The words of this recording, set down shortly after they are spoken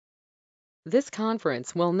This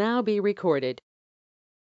conference will now be recorded.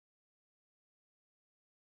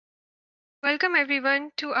 Welcome everyone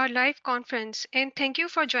to our live conference and thank you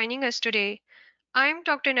for joining us today. I'm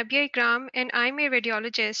Dr. Nabia Ikram and I'm a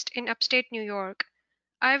radiologist in upstate New York.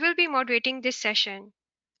 I will be moderating this session.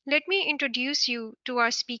 Let me introduce you to our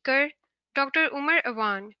speaker, Dr. Umar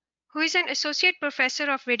Awan, who is an associate professor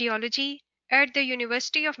of radiology at the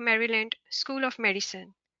University of Maryland School of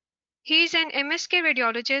Medicine. He is an MSK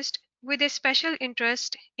radiologist with a special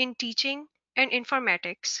interest in teaching and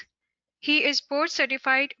informatics. He is board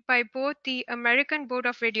certified by both the American Board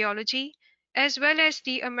of Radiology as well as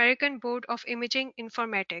the American Board of Imaging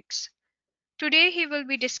Informatics. Today he will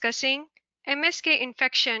be discussing MSK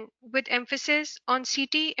infection with emphasis on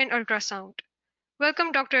CT and ultrasound.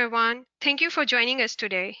 Welcome, Dr. Awan. Thank you for joining us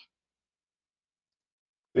today.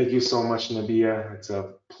 Thank you so much, Nabia. It's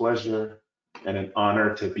a pleasure and an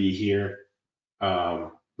honor to be here.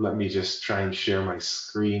 Let me just try and share my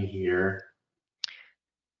screen here.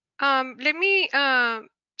 Let me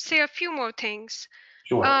say a few more things.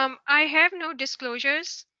 Sure. I have no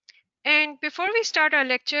disclosures. And before we start our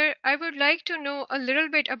lecture, I would like to know a little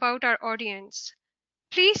bit about our audience.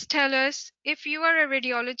 Please tell us if you are a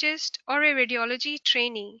radiologist or a radiology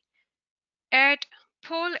trainee at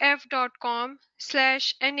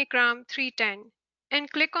pollf.com/nikram310 and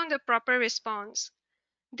click on the proper response.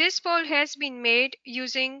 This poll has been made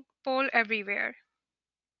using Poll Everywhere.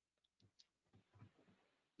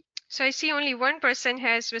 So I see only one person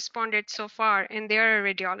has responded so far, and they are a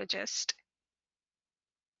radiologist.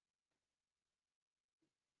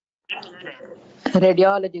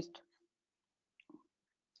 Radiologist.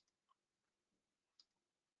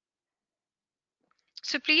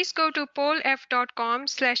 So please go to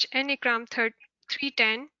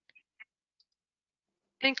pollf.com/nikram310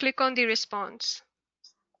 and click on the response.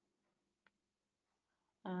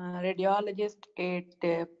 Radiologist at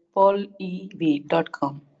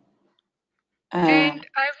pollev.com. And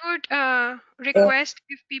I would request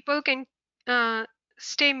if people can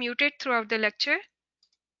stay muted throughout the lecture.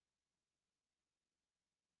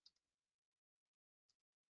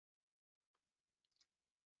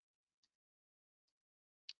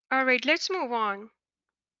 All right, let's move on.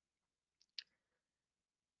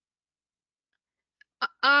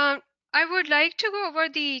 I would like to go over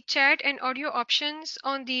the chat and audio options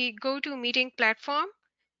on the GoToMeeting platform.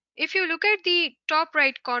 If you look at the top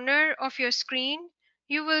right corner of your screen,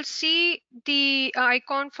 you will see the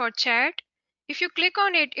icon for chat. If you click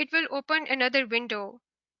on it, it will open another window.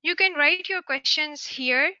 You can write your questions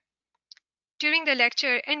here during the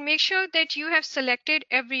lecture and make sure that you have selected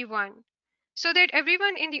everyone so that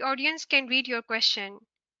everyone in the audience can read your question.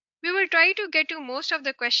 We will try to get to most of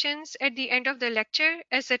the questions at the end of the lecture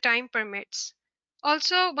as the time permits.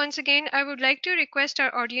 Also, once again, I would like to request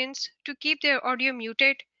our audience to keep their audio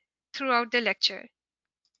muted throughout the lecture.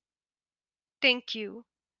 Thank you.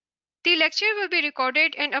 The lecture will be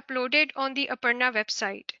recorded and uploaded on the Aparna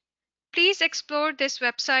website. Please explore this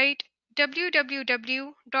website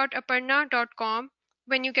www.aparna.com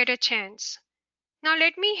when you get a chance. Now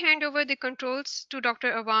let me hand over the controls to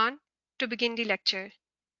Dr. Awan to begin the lecture.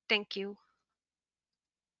 Thank you.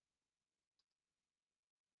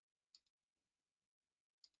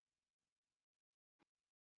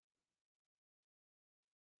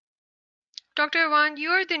 Dr. Awan, you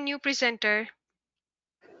are the new presenter.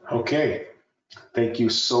 Okay. Thank you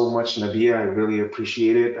so much, Nabia. I really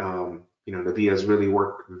appreciate it. Nabia has really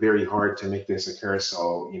worked very hard to make this occur.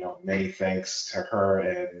 So, many thanks to her,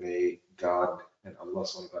 and may God and Allah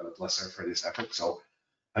subhanahu wa ta'ala bless her for this effort. So,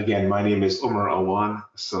 again, my name is Umar Awan.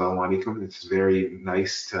 Assalamu alaikum. It's very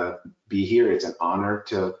nice to be here. It's an honor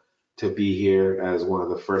to be here as one of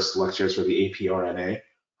the first lectures for the APRNA,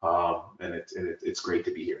 and it's great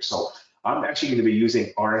to be here. So I'm actually going to be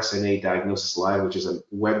using RSNA Diagnosis Live, which is a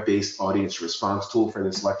web-based audience response tool for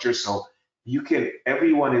this lecture. So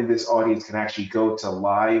everyone in this audience can actually go to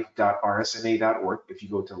live.rsna.org. If you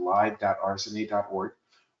go to live.rsna.org,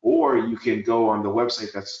 or you can go on the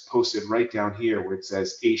website that's posted right down here where it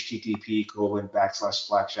says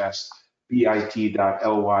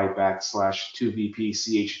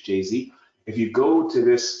http://bit.ly/2vpchjz. If you go to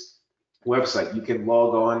this website, you can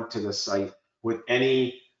log on to the site with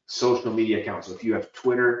any social media account. So if you have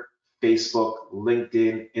Twitter, Facebook,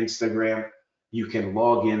 LinkedIn, Instagram, you can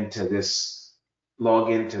log into this,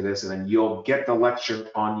 and then you'll get the lecture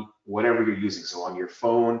on whatever you're using. So on your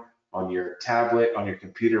phone, on your tablet, on your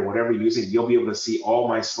computer, whatever you're using, you'll be able to see all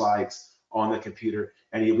my slides on the computer,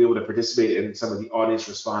 and you'll be able to participate in some of the audience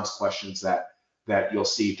response questions that you'll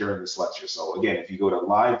see during this lecture. So again, if you go to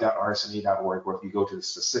live.rsna.org, or if you go to the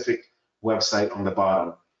specific website on the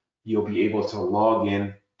bottom, you'll be able to log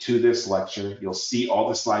in to this lecture. You'll see all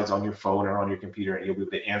the slides on your phone or on your computer, and you'll be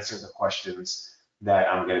able to answer the questions that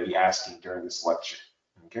I'm going to be asking during this lecture.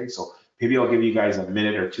 Okay, so maybe I'll give you guys a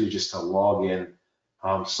minute or two just to log in.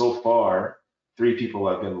 So far, 3 people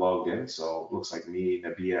have been logged in, so it looks like me,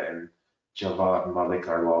 Nabia, and Javad and Malik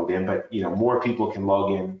are logged in, but more people can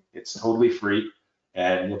log in. It's totally free,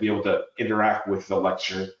 and you'll be able to interact with the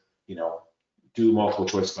lecture, do multiple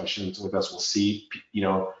choice questions with us. We'll see,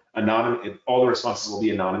 anonymous, all the responses will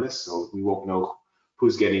be anonymous, so we won't know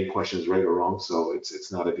who's getting questions right or wrong, so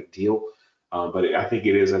it's not a big deal. But I think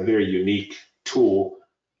it is a very unique tool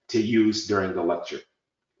to use during the lecture.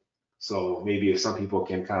 So maybe if some people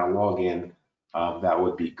can kind of log in, that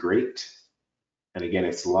would be great. And again,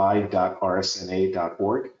 it's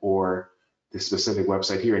live.rsna.org or the specific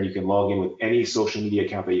website here, and you can log in with any social media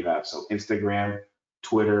account that you have. So Instagram,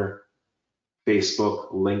 Twitter,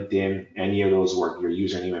 Facebook, LinkedIn, any of those work, your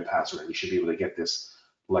username and password. You should be able to get this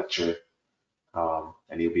lecture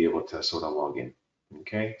and you'll be able to sort of log in.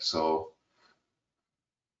 Okay, so,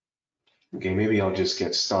 maybe I'll just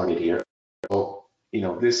get started here. So,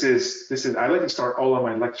 this is, I like to start all of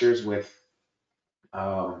my lectures with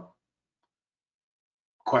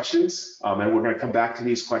questions, and we're going to come back to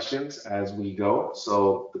these questions as we go.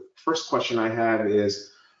 So the first question I have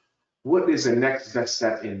is, what is the next best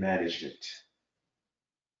step in management?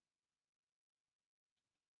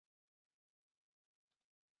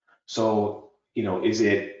 So, is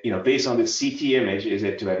it, based on the CT image, is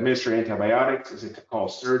it to administer antibiotics? Is it to call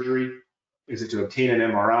surgery? Is it to obtain an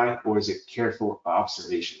MRI? Or is it careful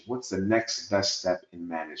observation? What's the next best step in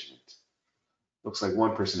management? Looks like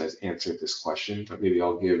one person has answered this question, but maybe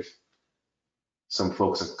I'll give some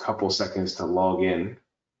folks a couple seconds to log in.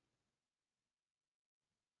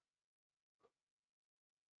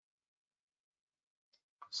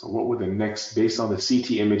 So what would the next, based on the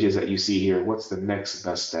CT images that you see here, what's the next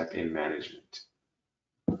best step in management?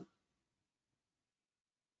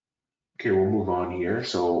 Okay, we'll move on here.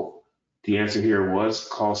 So the answer here was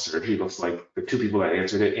call surgery. Looks like the 2 people that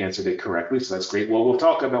answered it correctly, so that's great. Well,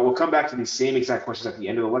 we'll come back to these same exact questions at the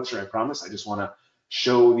end of the lecture, I promise. I just want to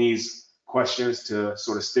show these questions to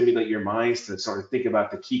sort of stimulate your minds to sort of think about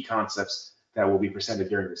the key concepts that will be presented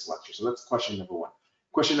during this lecture. So that's question number 1.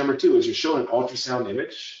 Question number 2 is you're shown an ultrasound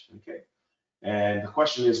image, okay? And the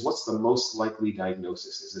question is, what's the most likely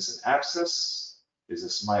diagnosis? Is this an abscess? Is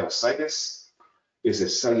this myositis? Is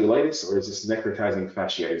this cellulitis? Or is this necrotizing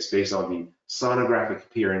fasciitis based on the sonographic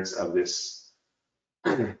appearance of this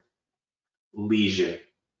lesion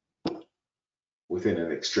within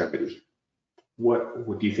an extremity?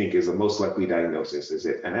 What do you think is the most likely diagnosis? Is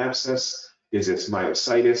it an abscess? Is this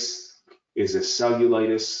myositis? Is this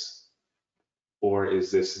cellulitis? Or is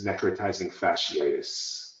this necrotizing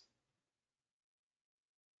fasciitis?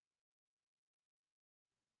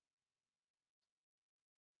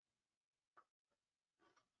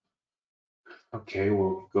 Okay,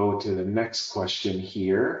 we'll go to the next question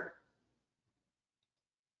here.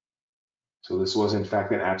 So this was in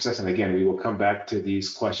fact an abscess, and again, we will come back to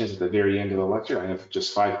these questions at the very end of the lecture. I have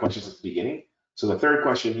just 5 questions at the beginning. So the third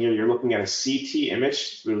question here, you're looking at a CT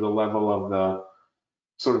image through the level of the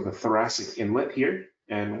sort of the thoracic inlet here.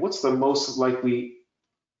 And what's the most likely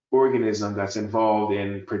organism that's involved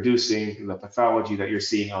in producing the pathology that you're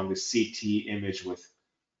seeing on the CT image with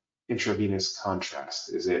intravenous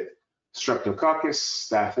contrast? Is it Streptococcus,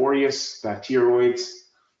 Staph aureus, bacteroids,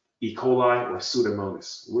 E. coli, or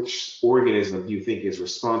Pseudomonas? Which organism do you think is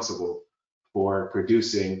responsible for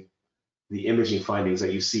producing the imaging findings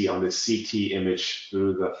that you see on the CT image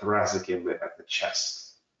through the thoracic inlet at the chest?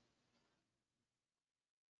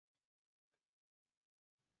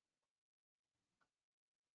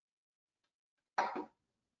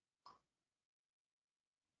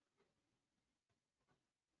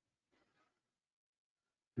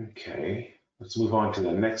 Okay, let's move on to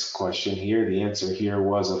the next question here. The answer here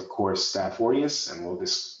was, of course, Staph aureus, and we'll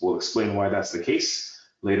explain why that's the case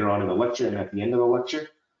later on in the lecture and at the end of the lecture.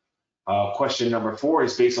 Question number 4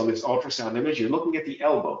 is based on this ultrasound image. You're looking at the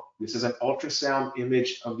elbow. This is an ultrasound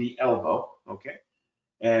image of the elbow, okay?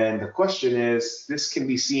 And the question is, this can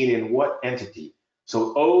be seen in what entity?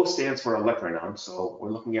 So O stands for olecranon. So we're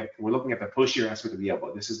looking at the posterior aspect of the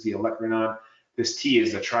elbow. This is the olecranon. This T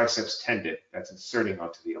is the triceps tendon that's inserting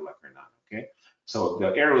onto the olecranon, okay? So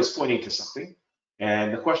the arrow is pointing to something.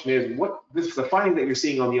 And the question is, the finding that you're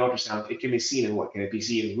seeing on the ultrasound, it can be seen in what? Can it be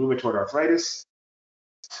seen in rheumatoid arthritis,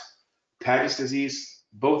 Paget's disease,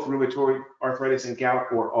 both rheumatoid arthritis and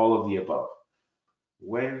gout, or all of the above?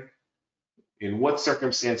 In what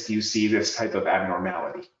circumstance do you see this type of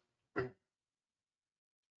abnormality?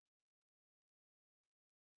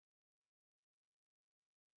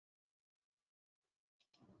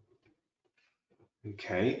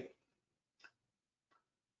 Okay.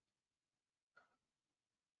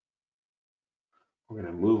 We're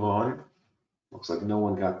going to move on. Looks like no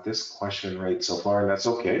one got this question right so far, and that's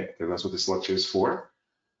okay, because that's what this lecture is for.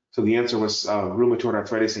 So the answer was rheumatoid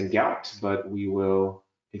arthritis and gout, but we will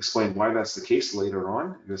explain why that's the case later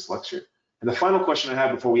on in this lecture. And the final question I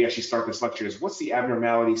have before we actually start this lecture is, what's the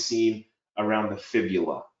abnormality seen around the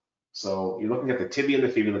fibula? So you're looking at the tibia and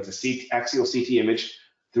the fibula. It's a axial CT image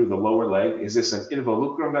through the lower leg. Is this an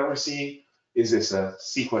involucrum that we're seeing? Is this a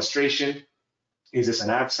sequestration? Is this an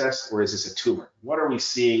abscess, or is this a tumor? What are we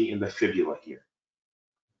seeing in the fibula here?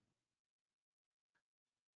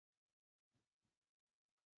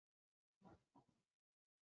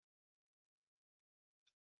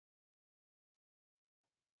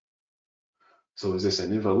 So is this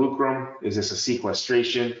an involucrum? Is this a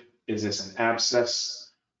sequestration? Is this an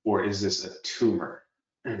abscess? Or is this a tumor?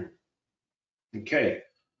 Okay,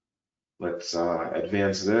 let's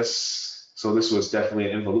advance this. So this was definitely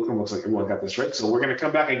an involucrum. Looks like everyone got this right. So we're going to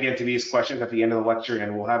come back again to these questions at the end of the lecture,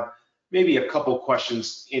 and we'll have maybe a couple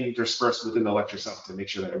questions interspersed within the lecture itself to make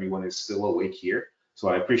sure that everyone is still awake here. So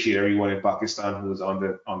I appreciate everyone in Pakistan who is on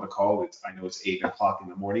the call. I know it's 8 o'clock in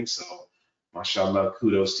the morning, so mashallah,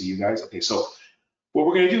 kudos to you guys. Okay, so what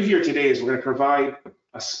we're going to do here today is we're going to provide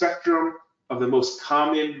a spectrum of the most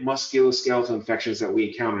common musculoskeletal infections that we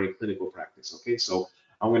encounter in clinical practice. Okay, so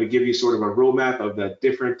I'm going to give you sort of a roadmap of the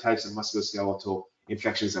different types of musculoskeletal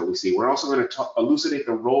infections that we see. We're also going to elucidate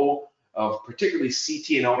the role of particularly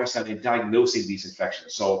CT and ultrasound in diagnosing these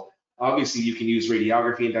infections. So obviously you can use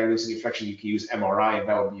radiography in diagnosing infection, you can use MRI, and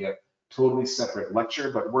that would be a totally separate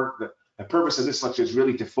lecture. But the purpose of this lecture is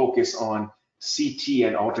really to focus on CT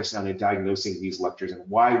and ultrasound in diagnosing these lectures and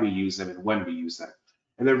why we use them and when we use them.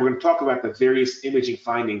 And then we're going to talk about the various imaging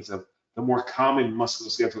findings of the more common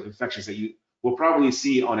musculoskeletal infections that you will probably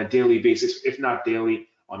see on a daily basis, if not daily,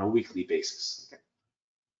 on a weekly basis. Okay.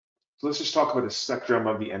 So let's just talk about the spectrum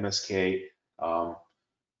of the MSK and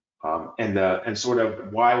sort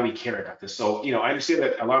of why we care about this. So, I understand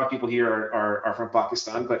that a lot of people here are from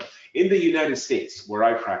Pakistan, but in the United States, where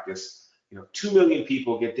I practice, 2 million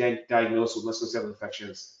people get diagnosed with musculoskeletal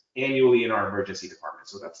infections annually in our emergency department.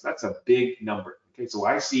 So that's a big number. Okay, so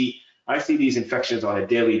I see these infections on a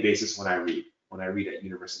daily basis when I read at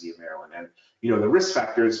University of Maryland. And the risk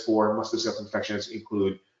factors for musculoskeletal infections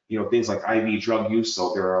include things like IV drug use.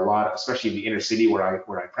 So there are a lot, especially in the inner city where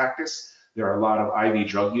I practice, there are a lot of IV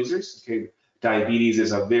drug users. Okay, diabetes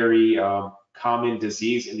is a very common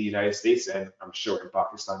disease in the United States, and I'm sure in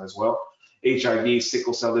Pakistan as well. HIV,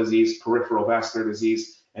 sickle cell disease, peripheral vascular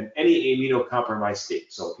disease, and any immunocompromised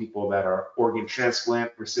state. So people that are organ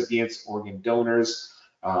transplant recipients, organ donors,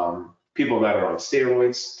 people that are on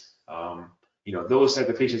steroids, those type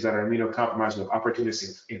of patients that are immunocompromised with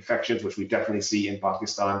opportunistic infections, which we definitely see in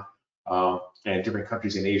Pakistan and different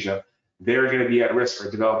countries in Asia, they're going to be at risk for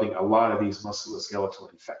developing a lot of these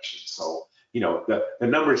musculoskeletal infections. So, the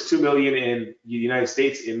number is 2 million in the United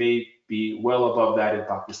States. It may be well above that in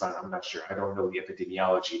Pakistan. I'm not sure. I don't know the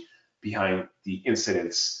epidemiology behind the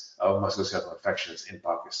incidence of musculoskeletal infections in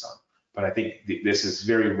Pakistan. But I think this is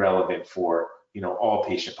very relevant for, all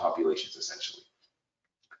patient populations essentially.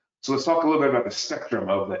 So let's talk a little bit about the spectrum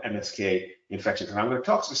of the MSK infection. And I'm going to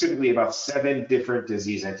talk specifically about 7 different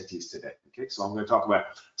disease entities today. Okay, so I'm going to talk about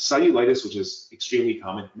cellulitis, which is extremely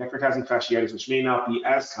common, necrotizing fasciitis, which may not be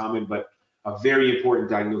as common, but a very important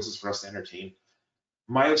diagnosis for us to entertain,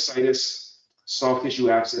 myositis, soft tissue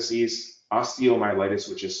abscesses, osteomyelitis,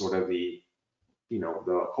 which is sort of the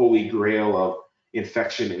holy grail of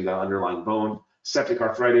infection in the underlying bone, septic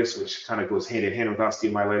arthritis, which kind of goes hand in hand with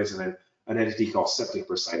osteomyelitis, and then an entity called septic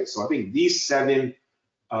bursitis. So I think these 7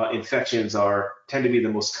 infections tend to be the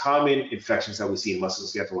most common infections that we see in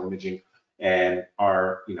musculoskeletal imaging, and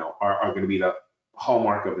are going to be the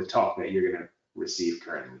hallmark of the talk that you're going to receive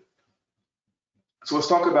currently. So let's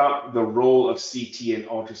talk about the role of CT and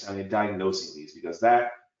ultrasound in diagnosing these, because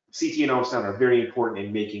CT and ultrasound are very important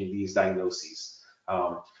in making these diagnoses.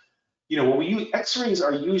 When we use X-rays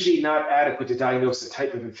are usually not adequate to diagnose the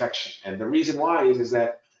type of infection, and the reason why is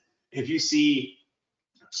that if you see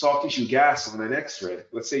soft tissue gas on an X-ray,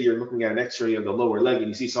 let's say you're looking at an X-ray of the lower leg and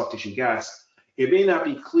you see soft tissue gas, it may not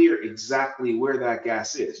be clear exactly where that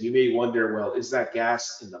gas is. You may wonder, well, is that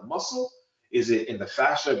gas in the muscle? Is it in the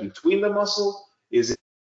fascia between the muscle? Is it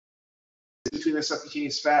between the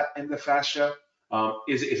subcutaneous fat and the fascia?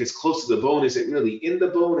 If it's close to the bone, is it really in the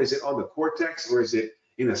bone? Is it on the cortex, or is it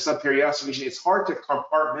in the subperiosteal region? It's hard to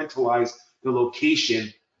compartmentalize the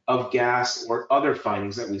location of gas or other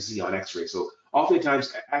findings that we see on X-ray. So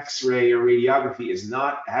oftentimes X-ray or radiography is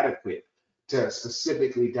not adequate to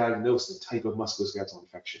specifically diagnose the type of musculoskeletal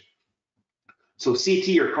infection. So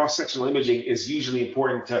CT or cross-sectional imaging is usually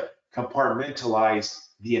important to compartmentalize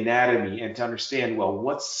the anatomy and to understand, well,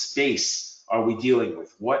 what space are we dealing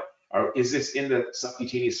with? Is this in the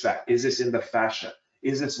subcutaneous fat? Is this in the fascia?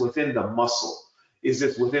 Is this within the muscle? Is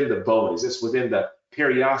this within the bone? Is this within the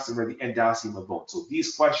periosteum or the endosteum of bone? So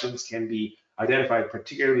these questions can be identified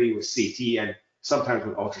particularly with CT and sometimes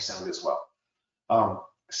with ultrasound as well.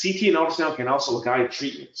 CT and ultrasound can also guide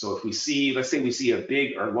treatment. So if we see, let's say we see a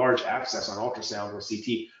big or large abscess on ultrasound or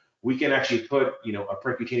CT, we can actually put, a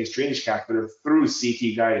percutaneous drainage catheter through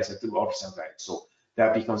CT guidance and through ultrasound guidance. So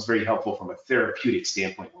that becomes very helpful from a therapeutic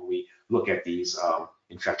standpoint when we look at these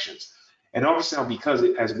infections. And ultrasound, because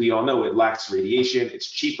as we all know, it lacks radiation, it's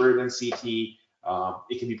cheaper than CT.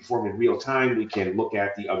 It can be performed in real time. We can look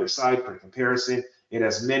at the other side for comparison. It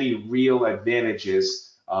has many real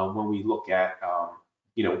advantages when we look at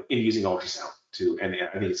in using ultrasound too. And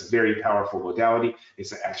I think it's a very powerful modality.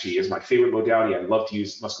 It's actually is my favorite modality. I love to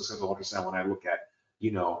use musculoskeletal ultrasound when I look at,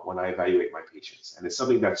 when I evaluate my patients. And it's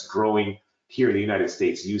something that's growing here in the United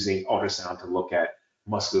States, using ultrasound to look at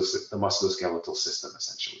the musculoskeletal system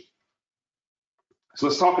essentially. So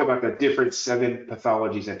let's talk about the different 7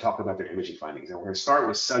 pathologies and talk about their imaging findings. And we're going to start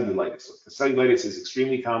with cellulitis. So the cellulitis is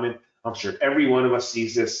extremely common. I'm sure every one of us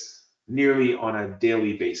sees this nearly on a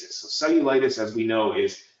daily basis. So cellulitis, as we know,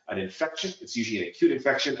 is an infection. It's usually an acute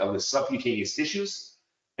infection of the subcutaneous tissues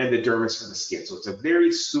and the dermis of the skin. So it's a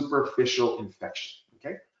very superficial infection,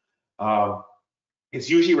 okay? It's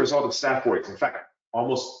usually a result of staph aureus. In fact,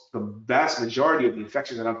 almost the vast majority of the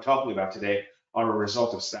infections that I'm talking about today are a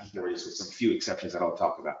result of staph aureus, with some few exceptions that I'll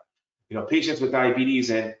talk about. Patients with diabetes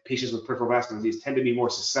and patients with peripheral vascular disease tend to be more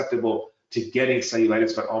susceptible to getting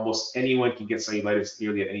cellulitis, but almost anyone can get cellulitis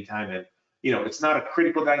nearly at any time. And, it's not a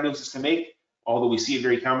critical diagnosis to make, although we see it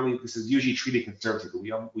very commonly. This is usually treated conservatively.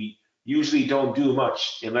 We usually don't do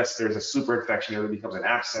much unless there's a super infection or it becomes an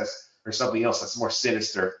abscess or something else that's more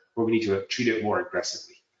sinister, where we need to treat it more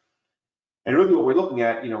aggressively. And really what we're looking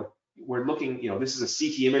at, this is a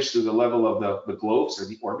CT image through the level of the globes or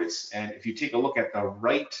the orbits. And if you take a look at the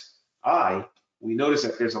right eye, we notice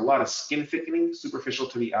that there's a lot of skin thickening superficial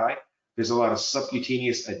to the eye. There's a lot of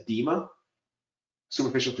subcutaneous edema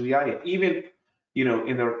superficial to the eye. And even, in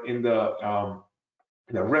the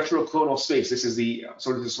retroclonal space, this is the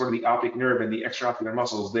sort of the optic nerve and the extraocular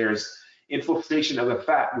muscles, there's infiltration of the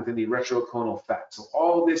fat within the retroclonal fat. So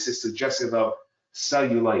all this is suggestive of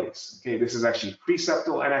cellulitis. Okay, this is actually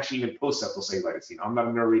preseptal and actually even postseptal cellulitis. I'm not a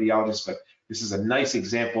neuroradiologist, but this is a nice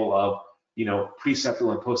example of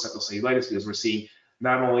preseptal and postseptal cellulitis, because we're seeing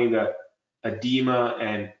not only the edema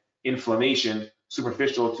and inflammation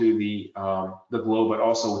superficial to the globe, but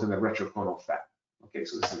also within the retroclonal fat. Okay,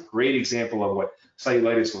 so this is a great example of what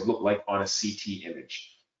cellulitis would look like on a CT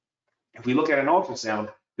image. If we look at an ultrasound,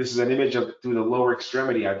 this is an image of through the lower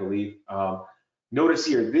extremity, I believe. Notice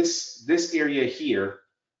here, this area here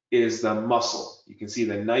is the muscle. You can see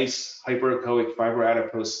the nice hyperechoic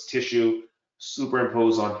fibroadipose tissue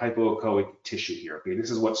superimposed on hypoechoic tissue here. Okay,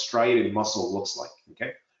 this is what striated muscle looks like.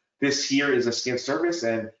 Okay, this here is a skin surface,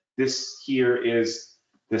 and this here is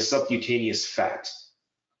the subcutaneous fat.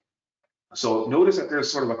 So notice that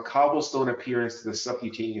there's sort of a cobblestone appearance to the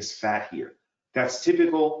subcutaneous fat here. That's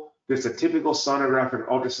typical. There's a typical sonographic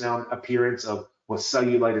ultrasound appearance of what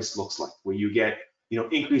cellulitis looks like, where you get,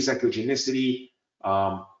 increased echogenicity,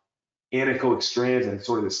 anechoic strands, and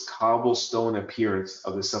sort of this cobblestone appearance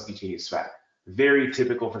of the subcutaneous fat. Very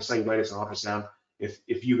typical for cellulitis on ultrasound.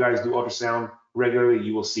 If you guys do ultrasound regularly,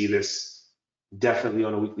 you will see this definitely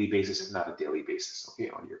on a weekly basis, if not a daily basis, okay,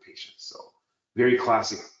 on your patients. So very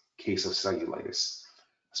classic case of cellulitis.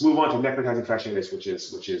 Let's move on to necrotizing fasciitis,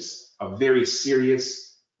 which is a very serious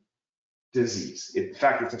disease. In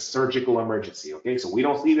fact, it's a surgical emergency. Okay, so we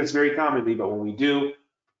don't see this very commonly, but when we do,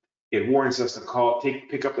 it warrants us to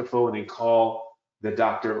pick up the phone and call the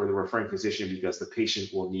doctor or the referring physician, because the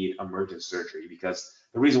patient will need emergent surgery. Because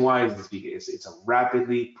the reason why is because it's a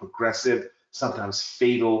rapidly progressive, sometimes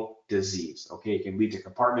fatal disease. Okay, it can lead to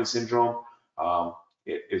compartment syndrome.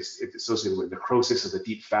 It's associated with necrosis of the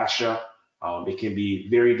deep fascia. It can be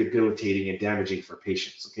very debilitating and damaging for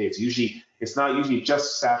patients. Okay, it's not usually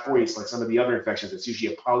just staph aureus like some of the other infections. It's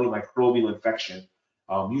usually a polymicrobial infection,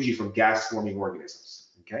 usually from gas-forming organisms.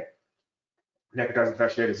 Okay, necrotizing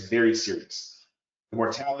fasciitis is very serious. The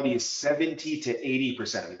mortality is 70 to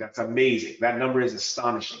 80%. I mean, that's amazing. That number is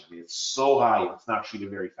astonishing. I mean, it's so high, and it's not treated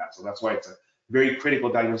very fast. So that's why it's a very critical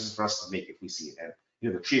diagnosis for us to make if we see it.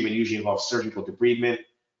 And the treatment usually involves surgical debridement,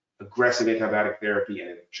 aggressive antibiotic therapy,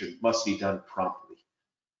 and it must be done promptly.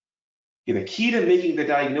 The key to making the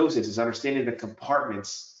diagnosis is understanding the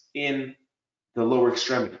compartments in the lower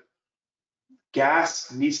extremity.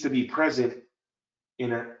 Gas needs to be present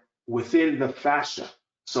within the fascia.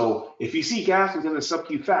 So if you see gas within the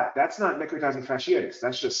subacute fat, that's not necrotizing fasciitis.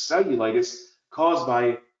 That's just cellulitis caused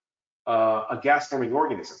by a gas-forming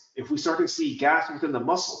organism. If we start to see gas within the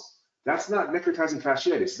muscle, that's not necrotizing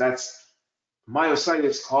fasciitis. That's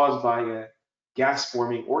myositis caused by a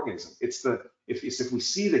gas-forming organism. If we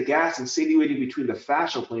see the gas insinuating between the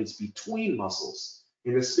fascial planes between muscles,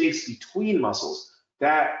 in the space between muscles,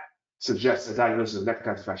 that suggests a diagnosis of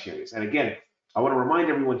necrotizing fasciitis. And again, I want to remind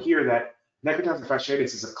everyone here that necrotizing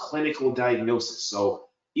fasciitis is a clinical diagnosis. So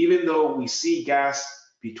even though we see gas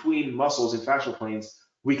between muscles and fascial planes,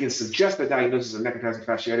 we can suggest the diagnosis of necrotizing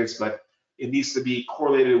fasciitis, but it needs to be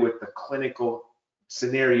correlated with the clinical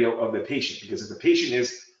scenario of the patient, because if the patient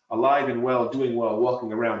is alive and well, doing well,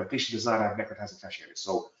 walking around, the patient does not have necrotizing fasciitis.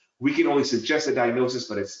 So we can only suggest a diagnosis,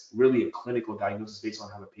 but it's really a clinical diagnosis based on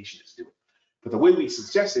how the patient is doing. But the way we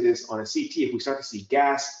suggest it is on a CT, if we start to see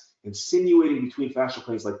gas insinuating between fascial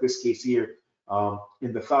planes, like this case here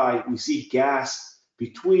in the thigh, we see gas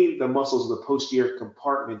between the muscles of the posterior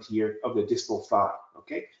compartment here of the distal thigh,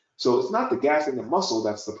 okay? So it's not the gas in the muscle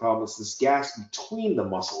that's the problem, it's this gas between the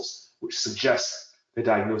muscles, which suggests the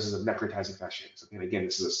diagnosis of necrotizing fasciitis. And again,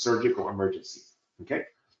 this is a surgical emergency, okay?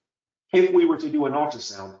 If we were to do an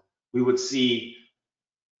ultrasound, we would see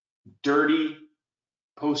dirty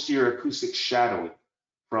posterior acoustic shadowing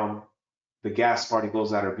from the gas particles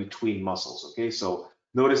that are between muscles, okay? So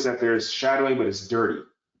notice that there's shadowing, but it's dirty.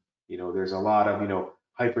 There's a lot of,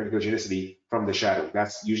 hyperindigogenicity from the shadowing.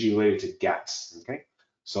 That's usually related to gas, okay?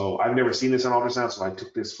 So I've never seen this on ultrasound, so I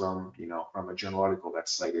took this from, from a journal article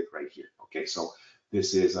that's cited right here, okay? So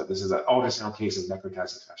this is an ultrasound case of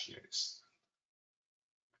necrotizing fasciitis.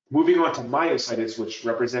 Moving on to myositis, which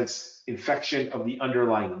represents infection of the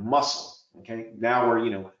underlying muscle, okay? Now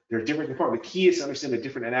there are different compartments. The key is to understand the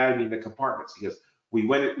different anatomy in the compartments, because we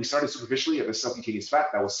started superficially at the subcutaneous fat,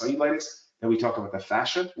 that was cellulitis. Then we talked about the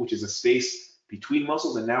fascia, which is a space between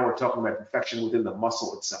muscles, and now we're talking about infection within the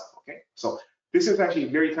muscle itself, okay? So this is actually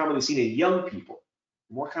very commonly seen in young people,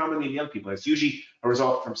 more commonly in young people. It's usually a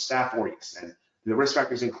result from Staph aureus, and the risk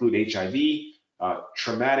factors include HIV,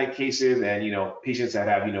 traumatic cases, and patients that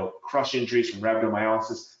have crush injuries from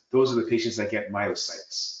rhabdomyolysis. Those are the patients that get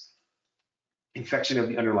myositis, infection of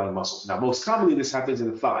the underlying muscles. Now, most commonly this happens in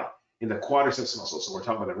the thigh, in the quadriceps muscle. So we're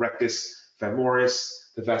talking about the rectus femoris,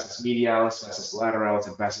 the vastus medialis, vastus lateralis,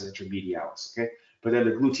 and vastus intermedialis, okay? But then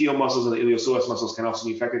the gluteal muscles and the iliopsoas muscles can also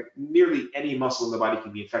be infected. Nearly any muscle in the body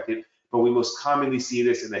can be infected, but we most commonly see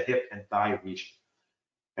this in the hip and thigh region.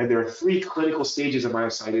 And there are 3 clinical stages of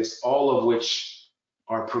myositis, all of which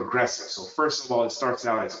are progressive. So first of all, it starts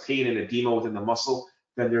out as pain and edema within the muscle.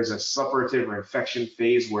 Then there's a suppurative or infection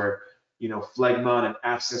phase where phlegma and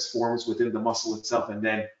abscess forms within the muscle itself, and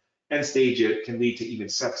then end stage, it can lead to even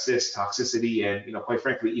sepsis, toxicity, and quite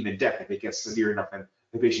frankly, even death if it gets severe enough and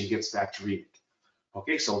the patient gets bacteremic.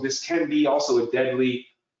 Okay, so this can be also a deadly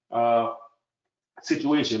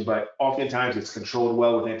situation, but oftentimes it's controlled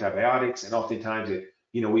well with antibiotics, and oftentimes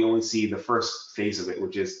we only see the first phase of it,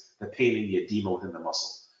 which is the pain and the edema within the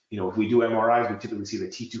muscle. If we do MRIs, we typically see the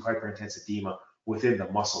T2 hyperintense edema within the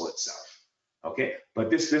muscle itself. Okay, but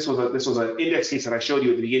this was an index case that I showed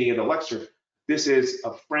you at the beginning of the lecture. This is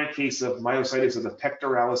a frank case of myositis of the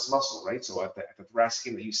pectoralis muscle, right? So at the thoracic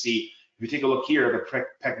skin that you see, if you take a look here, the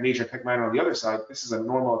pec major, pec minor on the other side, this is a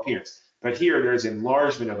normal appearance. But here there's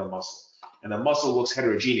enlargement of the muscle, and the muscle looks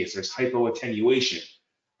heterogeneous. There's hypoattenuation,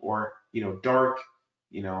 or dark,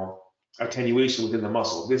 attenuation within the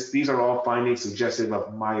muscle. These are all findings suggestive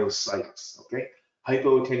of myositis. Okay,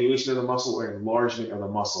 hypoattenuation of the muscle or enlargement of the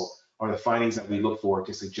muscle are the findings that we look for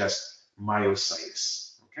to suggest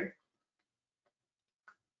myositis. Okay.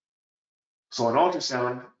 So on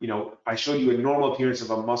ultrasound, I showed you a normal appearance of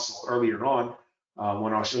a muscle earlier on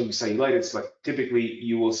when I was showing you cellulitis, but typically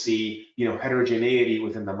you will see, heterogeneity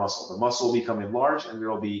within the muscle. The muscle will become enlarged, and there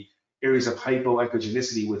will be areas of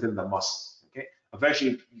hypoechogenicity within the muscle. Okay.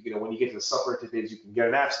 Eventually, when you get to the suppurative phase, you can get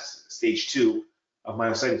an abscess. Stage 2 of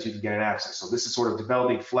myositis, you can get an abscess. So this is sort of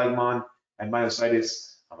developing phlegmon and myositis.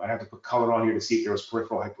 I'd have to put color on here to see if there was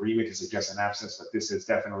peripheral hyperemia to suggest an abscess, but this is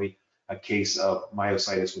definitely a case of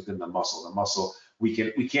myositis within the muscle. The muscle, we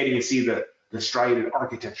can't even see the striated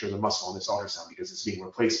architecture of the muscle on this ultrasound because it's being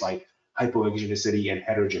replaced by hypoechogenicity and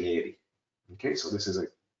heterogeneity. Okay, so this is a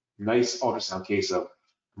nice ultrasound case of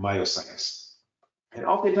myositis. And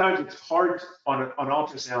oftentimes it's hard on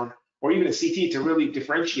ultrasound or even a CT to really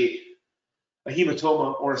differentiate a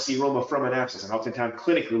hematoma or a seroma from an abscess. And oftentimes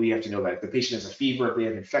clinically, we have to know that if the patient has a fever, if they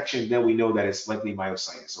have infection, then we know that it's likely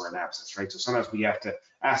myositis or an abscess, right? So sometimes we have to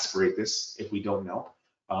aspirate this if we don't know.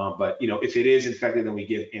 But if it is infected, then we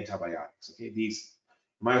give antibiotics. Okay, these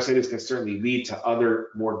myositis can certainly lead to other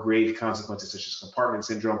more grave consequences such as compartment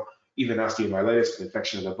syndrome, even osteomyelitis,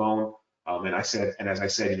 infection of the bone. And as I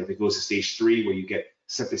said, if it goes to stage 3 where you get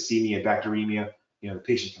septicemia and bacteremia, the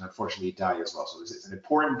patient can unfortunately die as well. So it's an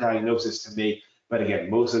important diagnosis to make, but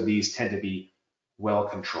again, most of these tend to be well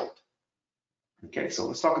controlled. Okay, so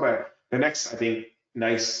let's talk about the next, I think,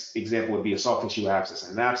 nice example would be a soft tissue abscess.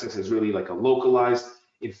 And an abscess is really like a localized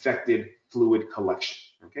infected fluid collection.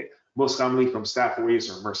 Okay, most commonly from Staph aureus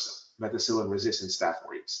or MRSA, methicillin-resistant Staph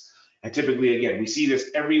aureus. And typically, again, we see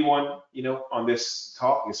this. Everyone, on this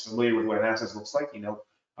talk is familiar with what an abscess looks like.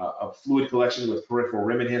 A fluid collection with peripheral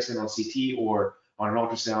rim enhancement on CT or on an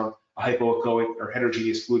ultrasound, a hypoechoic or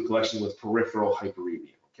heterogeneous fluid collection with peripheral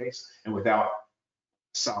hyperemia. Okay, and without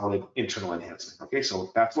solid internal enhancement. Okay,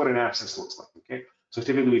 so that's what an abscess looks like. Okay, so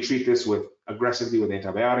typically we treat this aggressively with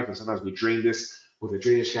antibiotics, and sometimes we drain this with a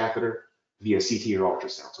drainage catheter via CT or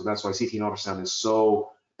ultrasound. So that's why CT and ultrasound is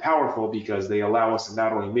so powerful, because they allow us to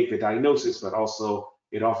not only make the diagnosis, but also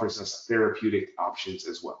it offers us therapeutic options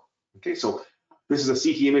as well. Okay, so this is a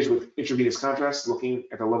CT image with intravenous contrast looking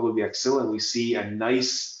at the level of the axilla, and we see a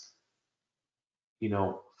nice,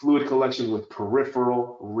 fluid collection with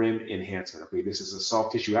peripheral rim enhancement. Okay, this is a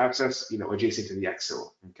soft tissue abscess, adjacent to the axilla.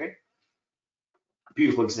 Okay,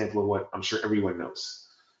 beautiful example of what I'm sure everyone knows.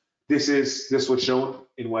 This was shown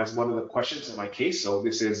as one of the questions in my case. So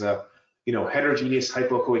this is a heterogeneous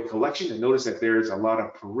hypoechoic collection, and notice that there's a lot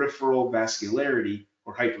of peripheral vascularity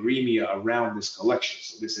or hyperemia around this collection.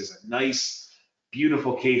 So this is a nice,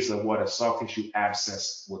 beautiful case of what a soft tissue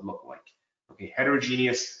abscess would look like. Okay,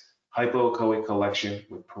 heterogeneous hypoechoic collection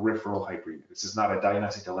with peripheral hyperemia. This is not a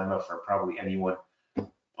diagnostic dilemma for probably anyone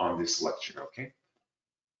on this lecture. Okay.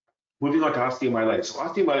 Moving on to osteomyelitis. So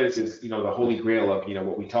osteomyelitis is, the holy grail of,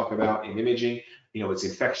 what we talk about in imaging. It's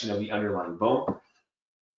infection of the underlying bone.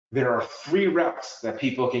 There are 3 routes that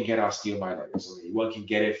people can get osteomyelitis. So one can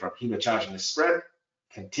get it from hematogenous spread,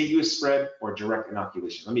 contiguous spread, or direct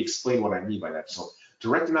inoculation. Let me explain what I mean by that. So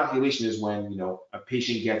direct inoculation is when, a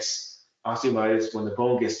patient gets osteomyelitis when the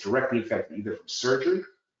bone gets directly infected, either from surgery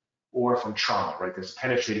or from trauma, right? There's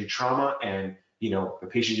penetrating trauma, and the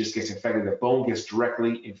patient just gets infected, the bone gets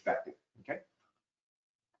directly infected. Okay.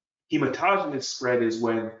 Hematogenous spread is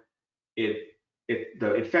when the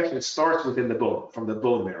infection starts within the bone, from the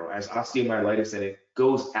bone marrow as osteomyelitis, and it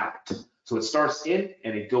goes out. So it starts in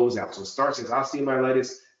and it goes out. So it starts as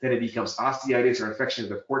osteomyelitis, then it becomes osteitis or infection of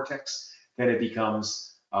the cortex, then it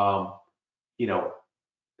becomes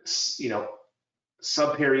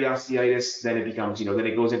subperiosteitis, then it becomes, then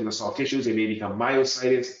it goes into the soft tissues, it may become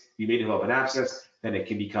myositis, you may develop an abscess, then it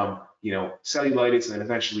can become, cellulitis, and then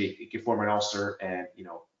eventually it can form an ulcer, and,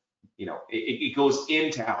 it goes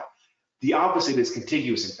in to out. The opposite is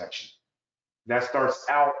contiguous infection. That starts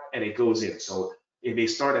out and it goes in. So it may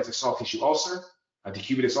start as a soft tissue ulcer, a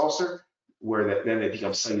decubitus ulcer, where then it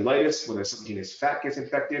becomes cellulitis, where the subcutaneous fat gets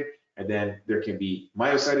infected, and then there can be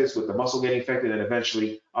myositis with the muscle getting infected, and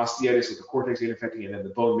eventually osteitis with the cortex getting infected, and then the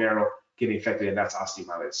bone marrow getting infected, and that's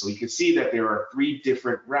osteomyelitis. So you can see that there are 3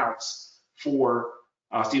 different routes for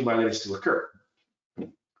osteomyelitis to occur.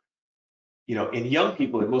 In young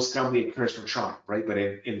people, it most commonly occurs from trauma, right? But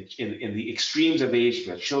in the extremes of age,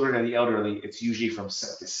 the children and the elderly, it's usually from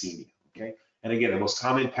septicemia, okay? And again, the most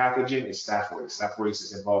common pathogen is Staph aureus. Staph aureus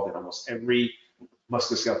is involved in almost every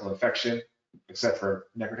musculoskeletal infection, except for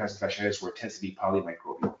necrotizing fasciitis, where it tends to be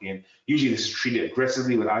polymicrobial. And usually this is treated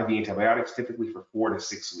aggressively with IV antibiotics, typically for 4 to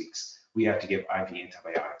 6 weeks. We have to give IV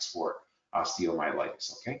antibiotics for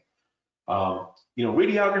osteomyelitis, okay?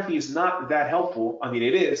 Radiography is not that helpful. I mean,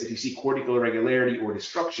 it is if you see cortical irregularity or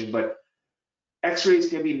destruction, but X-rays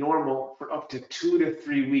can be normal for up to 2 to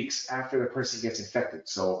 3 weeks after the person gets infected.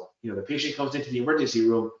 So, the patient comes into the emergency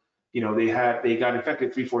room, they got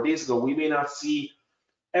infected 3-4 days ago. We may not see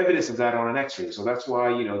evidence of that on an X-ray. So that's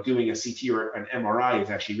why, doing a CT or an MRI is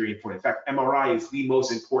actually very important. In fact, MRI is the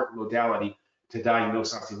most important modality to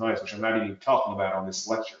diagnose osteomyelitis, which I'm not even talking about on this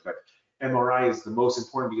lecture. But MRI is the most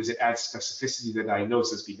important because it adds specificity to the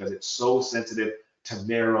diagnosis, because it's so sensitive to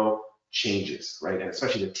marrow changes, right? And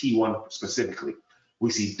especially the T1 specifically.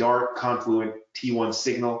 We see dark confluent T1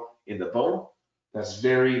 signal in the bone. That's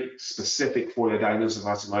very specific for the diagnosis of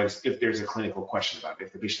osteomyelitis if there's a clinical question about it.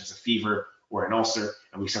 If the patient has a fever or an ulcer,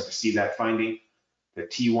 and we start to see that finding, the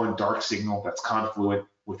T1 dark signal that's confluent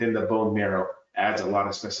within the bone marrow adds a lot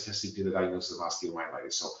of specificity to the diagnosis of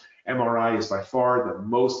osteomyelitis. So MRI is by far the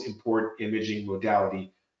most important imaging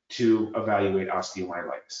modality to evaluate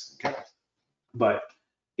osteomyelitis. Okay, but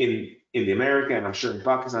in the America, and I'm sure in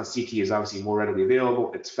Pakistan, CT is obviously more readily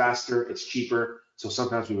available. It's faster, it's cheaper. So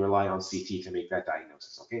sometimes we rely on CT to make that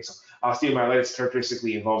diagnosis. Okay, so osteomyelitis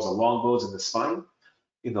characteristically involves the long bones in the spine.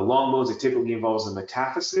 In the long bones, it typically involves the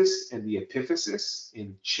metaphysis and the epiphysis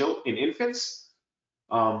in infants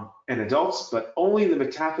and adults, but only the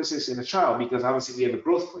metaphysis in a child, because obviously we have a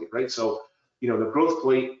growth plate, right? So, the growth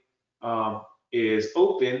plate is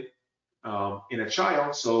open in a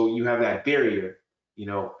child, so you have that barrier,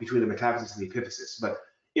 between the metaphysis and the epiphysis. But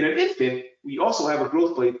in an infant, we also have a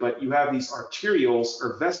growth plate, but you have these arterioles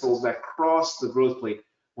or vessels that cross the growth plate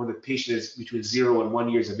when the patient is between 0 and 1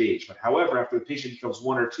 years of age. But however, after the patient becomes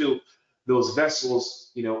 1 or 2, those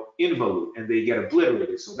vessels, involute and they get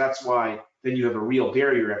obliterated. So that's why then you have a real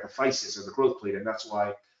barrier at the physis or the growth plate, and that's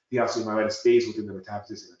why the osteomyelitis stays within the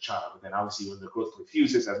metaphysis in a child. But then obviously when the growth plate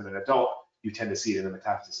fuses as an adult, you tend to see it in the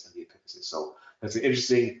metaphysis and the epiphysis. So that's an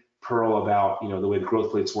interesting pearl about the way the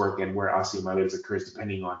growth plates work and where osteomyelitis occurs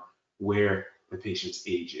depending on where the patient's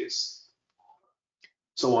age is.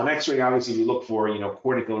 So on X-ray, obviously we look for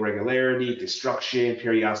cortical irregularity, destruction,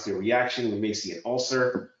 periosteal reaction. We may see an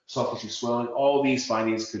ulcer, soft tissue swelling. All these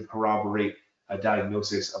findings could corroborate a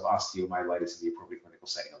diagnosis of osteomyelitis in the appropriate clinical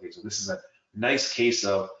setting. Okay, so this is a nice case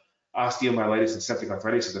of osteomyelitis and septic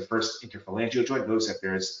arthritis of the first interphalangeal joint. Notice that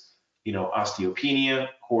there's osteopenia,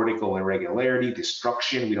 cortical irregularity,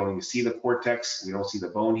 destruction. We don't even see the cortex. We don't see the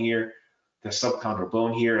bone here. The subchondral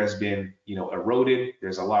bone here has been, eroded.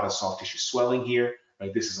 There's a lot of soft tissue swelling here.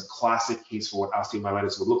 Right? This is a classic case for what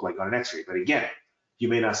osteomyelitis would look like on an X-ray. But again, you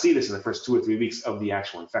may not see this in the first 2 or 3 weeks of the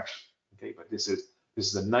actual infection. Okay, but this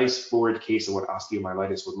is a nice forward case of what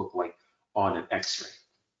osteomyelitis would look like on an X-ray.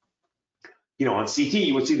 On CT,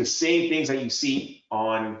 you would see the same things that you see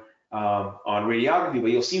on radiography, but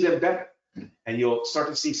you'll see them better. And you'll start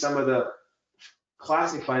to see some of the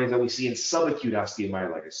classic findings that we see in subacute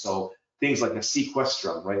osteomyelitis. So things like a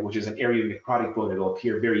sequestrum, right, which is an area of necrotic bone that will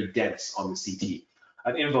appear very dense on the CT.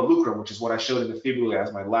 An involucrum, which is what I showed in the fibula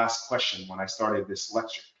as my last question when I started this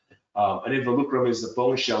lecture. An involucrum is the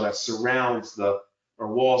bone shell that surrounds or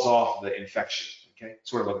walls off the infection, okay?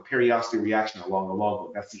 Sort of like a periosteal reaction along the long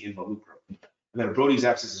bone. That's the involucrum. And then a Brody's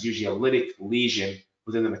abscess is usually a lytic lesion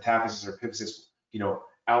within the metaphysis or epiphysis,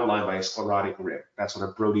 outlined by a sclerotic rim. That's what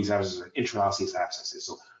a Brody's abscess or an intraosseous abscess is.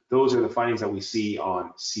 So those are the findings that we see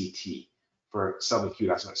on CT for subacute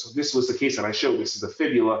osteomyelitis. So this was the case that I showed. This is the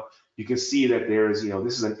fibula. You can see that there's,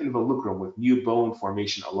 this is an involucrum with new bone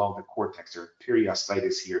formation along the cortex or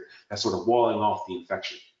periostitis here that's sort of walling off the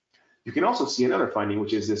infection. You can also see another finding,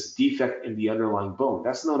 which is this defect in the underlying bone.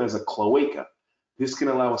 That's known as a cloaca. This can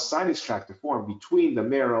allow a sinus tract to form between the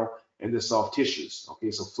marrow and the soft tissues. Okay,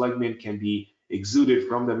 so phlegmin can be exuded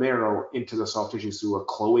from the marrow into the soft tissues through a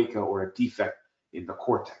cloaca or a defect in the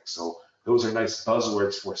cortex. So those are nice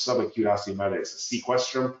buzzwords for subacute osteomyelitis. A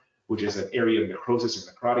sequestrum, which is an area of necrosis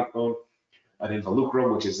or necrotic bone. An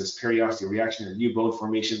involucrum, which is this periosteal reaction and new bone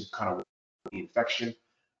formation, kind of the infection.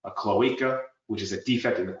 A cloaca, which is a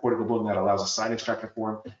defect in the cortical bone that allows a sinus tract to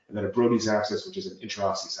form. And then a Brody's abscess, which is an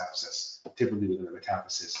intraosseous abscess, typically within the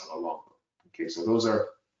metaphysis of a long bone. Okay, so those are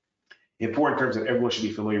important terms that everyone should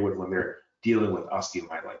be familiar with when they're dealing with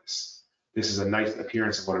osteomyelitis. This is a nice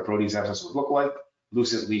appearance of what a Brody's abscess would look like.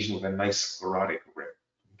 Lucid lesion with a nice sclerotic rim.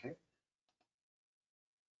 Okay.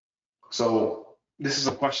 So this is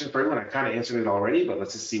a question for everyone. I kind of answered it already, but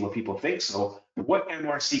let's just see what people think. So what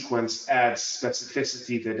MR sequence adds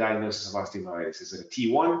specificity to the diagnosis of osteomyelitis? Is it a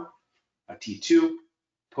T1, a T2,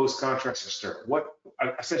 post-contrast, or stir?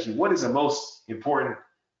 Essentially, what is the most important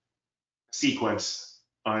sequence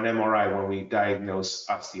on an MRI when we diagnose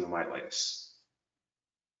osteomyelitis?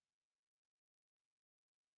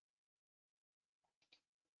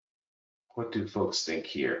 What do folks think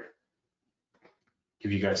here?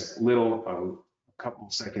 Give you guys a couple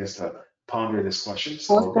of seconds to ponder this question.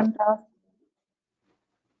 Post contrast.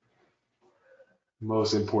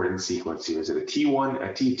 Most important sequence here, is it a T1,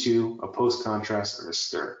 a T2, a post contrast, or a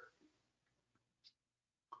stir?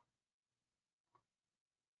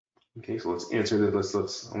 Okay, so let's answer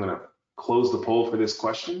this. I'm gonna close the poll for this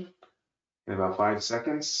question in about 5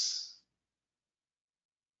 seconds.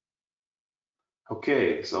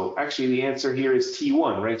 Okay, so actually the answer here is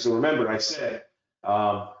T1, right? So remember I said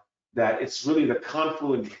that it's really the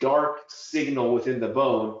confluent dark signal within the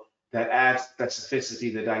bone that adds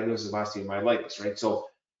specificity to the diagnosis of osteomyelitis, right? So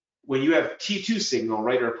when you have T2 signal,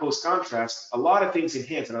 right, or post contrast, a lot of things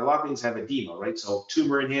enhance, and a lot of things have edema, right? So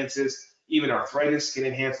tumor enhances, even arthritis can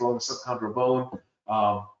enhance along the subchondral bone.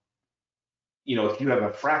 if you have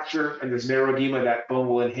a fracture and there's neuroedema, that bone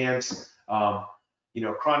will enhance.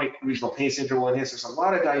 Chronic regional pain syndrome will enhance. There's a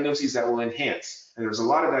lot of diagnoses that will enhance, and there's a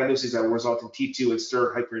lot of diagnoses that will result in T2 and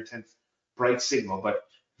stir hyperintense bright signal, but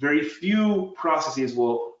very few processes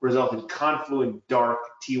will result in confluent dark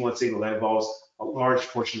T1 signal that involves a large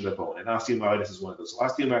portion of the bone, and osteomyelitis is one of those.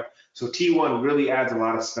 So T1 really adds a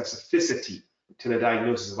lot of specificity to the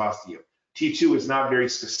diagnosis of osteo. T2 is not very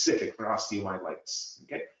specific for osteomyelitis.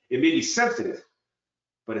 Okay, it may be sensitive,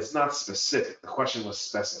 but it's not specific. The question was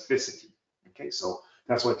specificity. Okay, so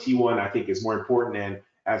that's why T1 I think is more important and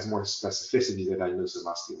adds more specificity to the diagnosis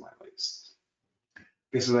of osteomyelitis.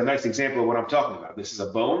 This is a nice example of what I'm talking about. This is a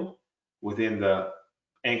bone within the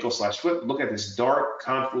ankle/foot. Look at this dark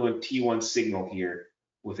confluent T1 signal here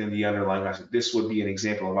within the underlying osteoid. This would be an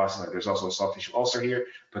example of osteomyelitis. There's also a soft tissue ulcer here,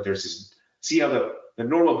 but there's this, see how the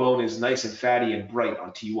normal bone is nice and fatty and bright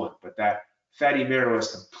on T1, but that fatty marrow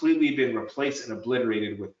has completely been replaced and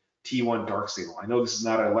obliterated with T1 dark signal. I know this is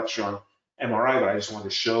not a lecture on MRI, but I just wanted to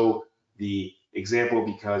show the example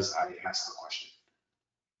because I asked the question.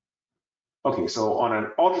 Okay, so on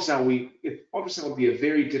an ultrasound, ultrasound would be a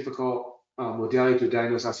very difficult modality to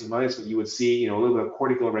diagnose osteomyelitis, but you would see, a little bit of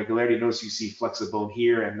cortical irregularity. Notice you see flex of bone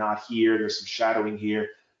here and not here. There's some shadowing here.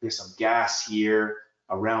 There's some gas here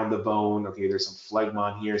around the bone. Okay, there's some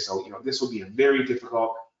phlegmon here. So, this would be a very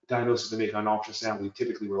difficult diagnosis to make on ultrasound. We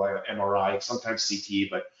typically rely on MRI, sometimes CT,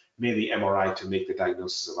 but mainly MRI to make the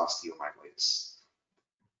diagnosis of osteomyelitis.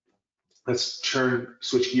 Let's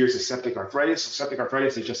switch gears to septic arthritis. So septic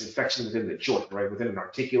arthritis is just infection within the joint, right? Within an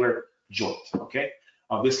articular joint, okay?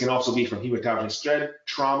 This can also be from hematologic spread,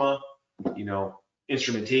 trauma,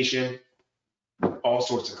 instrumentation, all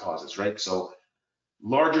sorts of causes, right? So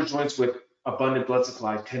larger joints with abundant blood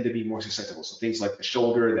supply tend to be more susceptible. So things like the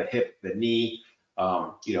shoulder, the hip, the knee.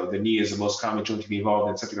 The knee is the most common joint to be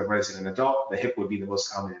involved in septic arthritis in an adult. The hip would be the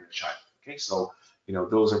most common in a child, okay? So,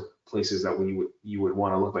 those are places that you would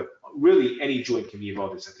want to look, but really any joint can be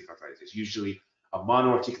involved in septic arthritis. It's usually a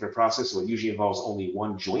monoarticular process, so it usually involves only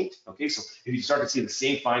one joint, okay? So if you start to see the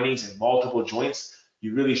same findings in multiple joints,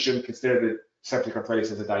 you really shouldn't consider the septic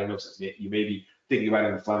arthritis as a diagnosis. You may be thinking about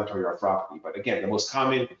an inflammatory arthropathy, but again, the most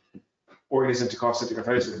common organism to cause septic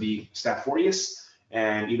arthritis would be Staph aureus,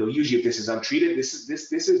 and usually if this is untreated, this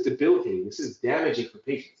is debilitating. This is damaging for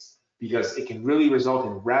patients because it can really result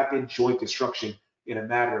in rapid joint destruction in a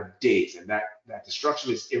matter of days, and that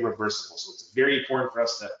destruction is irreversible. So it's very important for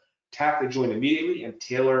us to tap the joint immediately and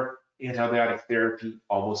tailor antibiotic therapy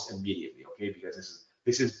almost immediately, okay? Because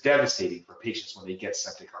this is devastating for patients when they get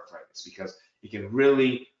septic arthritis, because it can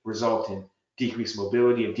really result in decreased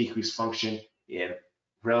mobility and decreased function in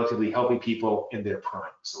relatively healthy people in their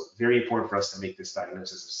prime. So it's very important for us to make this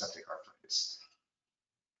diagnosis of septic arthritis.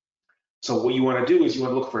 So what you want to do is you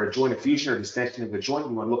want to look for a joint effusion or distension of the joint.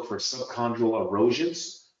 You want to look for subchondral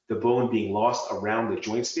erosions, the bone being lost around the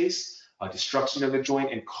joint space, destruction of the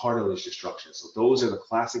joint, and cartilage destruction. So those are the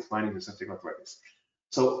classic findings of septic arthritis.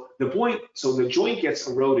 So the joint gets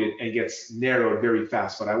eroded and gets narrowed very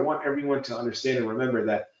fast, but I want everyone to understand and remember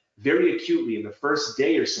that very acutely in the first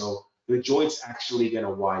day or so, the joint's actually going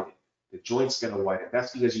to widen. The joint's going to widen.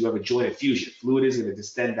 That's because you have a joint effusion. Fluid is going to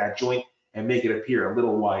distend that joint and make it appear a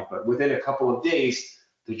little wide, but within a couple of days,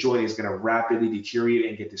 the joint is going to rapidly deteriorate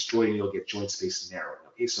and get destroyed, and you'll get joint space narrowing.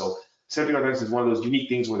 Okay, so septic arthritis is one of those unique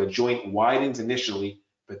things where the joint widens initially,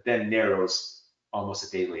 but then narrows almost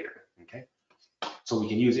a day later. Okay, so we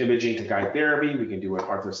can use imaging to guide therapy. We can do an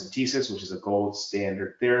arthrocentesis, which is a gold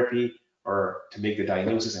standard therapy, or to make the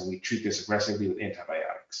diagnosis, and we treat this aggressively with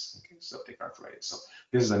antibiotics. Okay, septic arthritis. So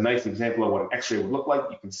this is a nice example of what an X-ray would look like.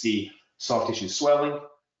 You can see soft tissue swelling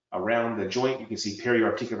around the joint. You can see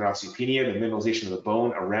periarticular osteopenia, the mineralization of the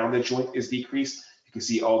bone around the joint is decreased. You can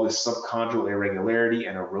see all this subchondral irregularity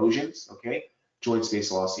and erosions, okay? Joint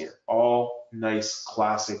space loss here. All nice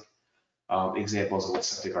classic examples of what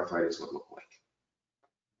septic arthritis would look like.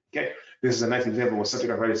 Okay, this is a nice example of what septic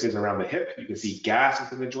arthritis is around the hip. You can see gas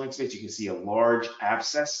within the joint space. You can see a large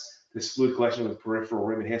abscess, this fluid collection with peripheral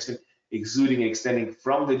rim enhancement, exuding and extending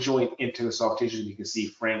from the joint into the soft tissue. You can see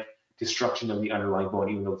frank destruction of the underlying bone,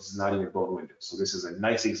 even though this is not even bone window. So this is a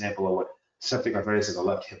nice example of what septic arthritis in the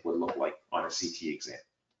left hip would look like on a CT exam.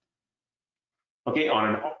 Okay,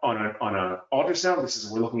 on an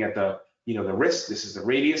ultrasound, we're looking at the wrist. This is the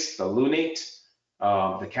radius, the lunate,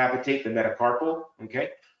 the capitate, the metacarpal. Okay,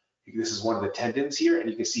 this is one of the tendons here, and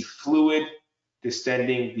you can see fluid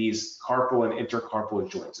distending these carpal and intercarpal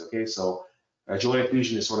joints. Okay, so a joint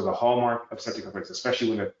effusion is sort of the hallmark of septic arthritis, especially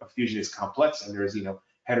when a effusion is complex and there's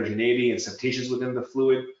heterogeneity and septations within the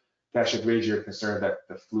fluid. that should raise your concern that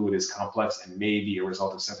the fluid is complex and may be a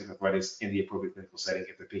result of septic arthritis in the appropriate clinical setting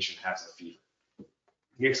if the patient has a fever.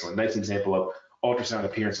 Okay, so a nice example of ultrasound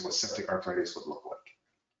appearance of what septic arthritis would look like.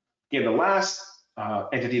 Again, the last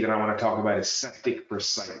entity that I want to talk about is septic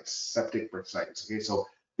bursitis. Septic bursitis. Okay, so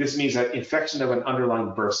this means that infection of an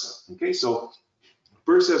underlying bursa. Okay, so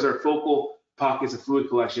bursas are focal pockets of fluid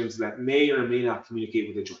collections that may or may not communicate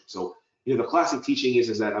with the joint. So, the classic teaching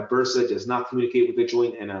is that a bursa does not communicate with the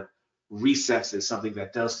joint, and a recess is something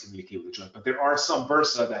that does communicate with the joint. But there are some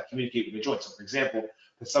bursa that communicate with the joint. So, for example,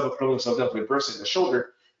 the subacromial subdeltoid bursa in the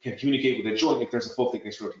shoulder can communicate with the joint if there's a full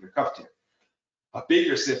thickness rotator cuff tear. A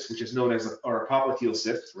bigger cyst, which is known as a popliteal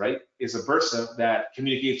cyst, right, is a bursa that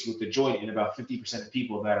communicates with the joint in about 50% of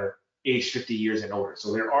people that are aged 50 years and older.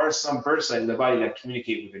 So there are some bursa in the body that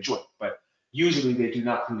communicate with the joint, but usually they do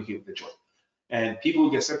not communicate with the joint. And people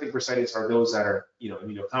who get septic bursitis are those that are,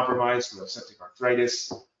 immunocompromised, who have septic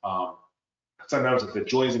arthritis. Sometimes if the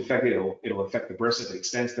joint is infected, it'll affect the bursa if it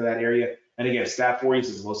extends to that area. And again, Staph aureus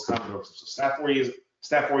is the most common organism. So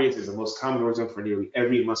Staph aureus is the most common organism for nearly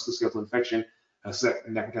every musculoskeletal infection, except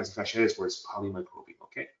necrotizing fasciitis, where it's polymicrobial.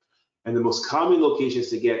 Okay, and the most common locations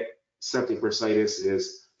to get septic bursitis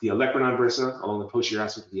is the olecranon bursa along the posterior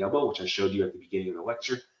aspect of the elbow, which I showed you at the beginning of the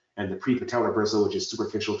lecture, and the prepatellar bursa, which is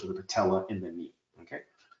superficial to the patella in the knee. Okay,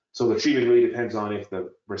 so the treatment really depends on if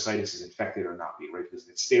the bursitis is infected or not, right? Because if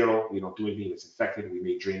it's sterile, we don't do anything. If it's infected, we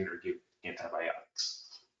may drain it or give antibiotics.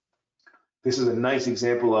 This is a nice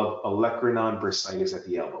example of olecranon bursitis at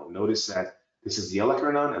the elbow. Notice that this is the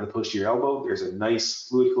olecranon and the posterior elbow. There's a nice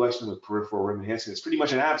fluid collection with peripheral rim enhancement. It's pretty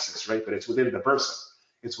much an abscess, right? But it's within the bursa.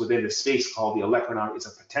 It's within the space called the olecranon. It's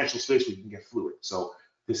a potential space where you can get fluid. So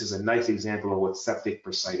this is a nice example of what septic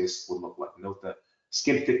bursitis would look like. Note the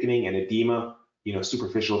skin thickening and edema,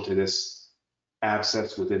 superficial to this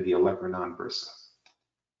abscess within the olecranon bursa.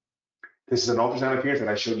 This is an ultrasound appearance that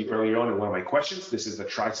I showed you earlier on in one of my questions. This is the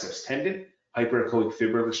triceps tendon, hyperechoic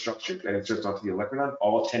fibrillar structure that inserts onto the olecranon.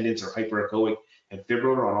 All tendons are hyperechoic and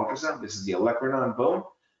fibrillar on ultrasound. This is the olecranon bone,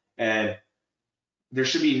 and there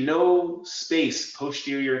should be no space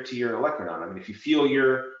posterior to your olecranon. I mean, if you feel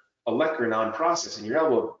your olecranon process in your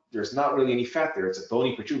elbow, there's not really any fat there. It's a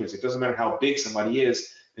bony protuberance. It doesn't matter how big somebody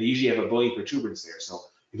is, they usually have a bony protuberance there. So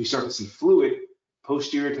if you start to see fluid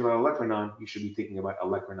posterior to the olecranon, you should be thinking about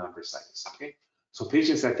olecranon bursitis. Okay, so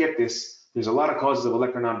patients that get this, there's a lot of causes of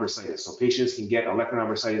olecranon bursitis. So patients can get olecranon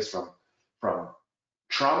bursitis from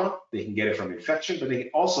trauma, they can get it from infection, but they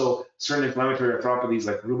can also, certain inflammatory arthropathies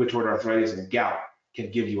like rheumatoid arthritis and gout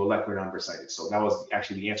can give you olecranon bursitis. So that was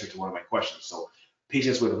actually the answer to one of my questions. So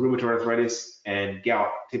patients with rheumatoid arthritis and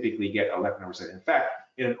gout typically get olecranon bursitis. In fact,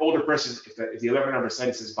 in an older person, if the olecranon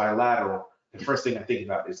bursitis is bilateral, the first thing I think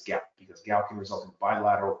about is gout, because gout can result in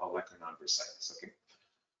bilateral olecranon bursitis. Okay.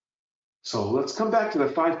 So let's come back to the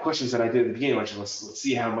 5 questions that I did at the beginning. Let's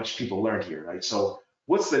see how much people learned here, right? So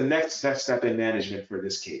what's the next best step in management for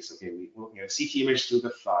this case? Okay, we're looking at a CT image through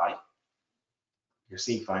the thigh. You're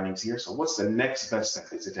seeing findings here. So what's the next best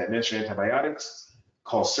step? Is it to administer antibiotics,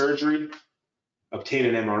 call surgery, obtain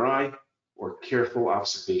an MRI, or careful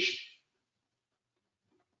observation?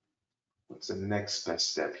 What's the next best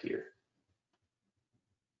step here?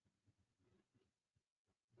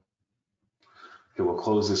 Okay, we'll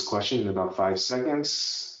close this question in about 5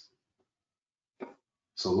 seconds.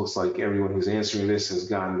 So it looks like everyone who's answering this has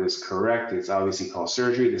gotten this correct. It's obviously called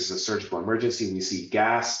surgery. This is a surgical emergency. We see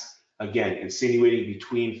gas, again, insinuating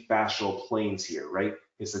between fascial planes here, right?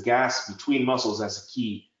 It's the gas between muscles that's a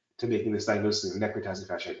key to making this diagnosis of necrotizing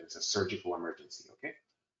fasciitis. It's a surgical emergency, okay?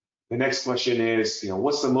 The next question is,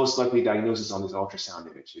 what's the most likely diagnosis on this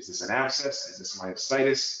ultrasound image? Is this an abscess? Is this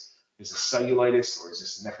myositis? Is this cellulitis? Or is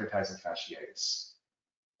this necrotizing fasciitis?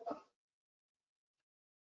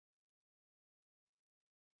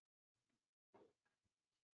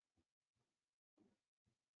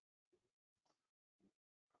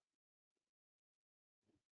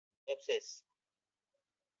 Sepsis.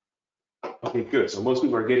 Okay, good. So most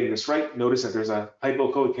people are getting this right. Notice that there's a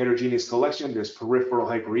hypoechoic heterogeneous collection. There's peripheral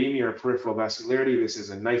hyperemia or peripheral vascularity. This is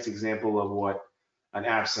a nice example of what an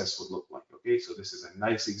abscess would look like. Okay, so this is a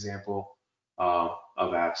nice example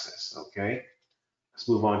of abscess. Okay, let's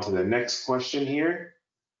move on to the next question here.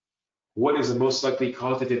 What is the most likely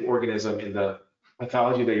causative organism in the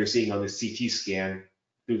pathology that you're seeing on this CT scan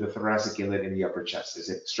through the thoracic inlet in the upper chest? Is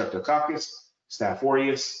it Streptococcus, Staph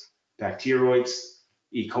aureus, bacteroids,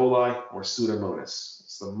 E. coli, or Pseudomonas?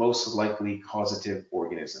 It's the most likely causative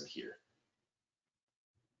organism here.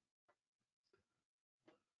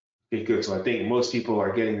 Okay, good. So I think most people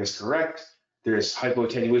are getting this correct. There's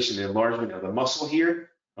hypoattenuation and enlargement of the muscle here.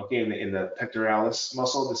 Okay, in the pectoralis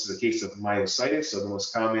muscle, this is a case of myositis. So the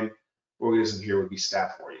most common organism here would be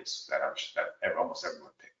Staph aureus that almost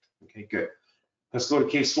everyone picked. Okay, good. Let's go to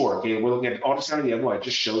case 4. Okay, we're looking at ultrasound of the elbow. I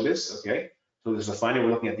just showed this. Okay, so there's a finding.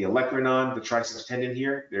 We're looking at the olecranon, the triceps tendon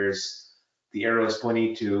here. There's the arrow is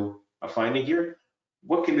pointing to a finding here.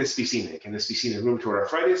 What can this be seen in? Can this be seen in rheumatoid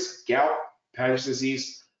arthritis, gout, Paget's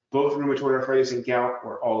disease, both rheumatoid arthritis and gout,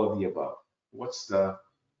 or all of the above? What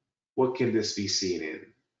can this be seen in?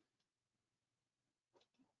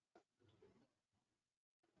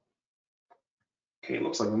 Okay, it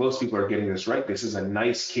looks like most people are getting this right. This is a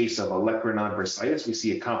nice case of olecranon bursitis. We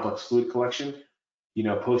see a complex fluid collection,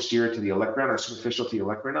 posterior to the olecranon or superficial to the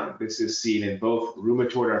olecranon. This is seen in both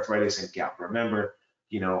rheumatoid arthritis and gout. Remember,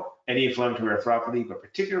 any inflammatory arthropathy, but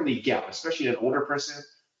particularly gout, especially in an older person,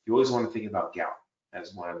 you always want to think about gout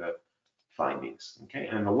as one of the findings. Okay,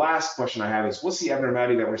 and the last question I have is, what's the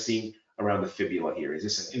abnormality that we're seeing around the fibula here? Is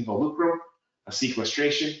this an involucrum, a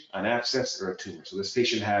sequestration, an abscess, or a tumor? So this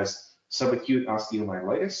patient has subacute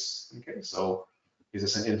osteomyelitis. Okay, so is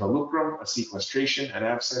this an involucrum, a sequestration, an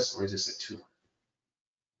abscess, or is this a tumor?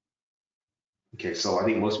 Okay, so I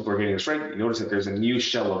think most people are getting this right. You notice that there's a new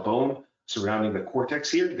shell of bone surrounding the cortex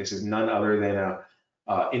here. This is none other than a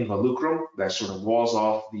involucrum that sort of walls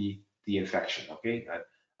off the infection. Okay,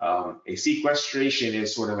 a sequestration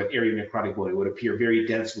is sort of an area of necrotic bone. It would appear very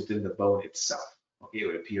dense within the bone itself. Okay, it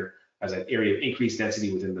would appear as an area of increased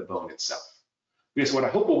density within the bone itself. Okay, so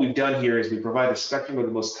what we've done here is we provide a spectrum of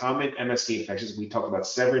the most common MSK infections. We talked about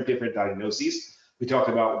 7 different diagnoses. We talked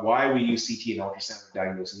about why we use CT and ultrasound to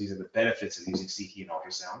diagnose, and these are the benefits of using CT and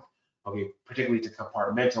ultrasound. Okay, particularly to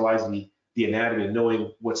compartmentalize the anatomy and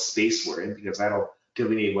knowing what space we're in, because that'll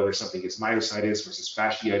delineate whether something is myositis versus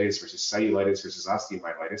fasciitis versus cellulitis versus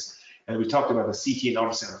osteomyelitis. And we talked about the CT and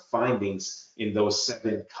ultrasound findings in those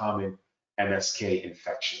 7 common MSK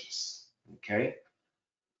infections. Okay.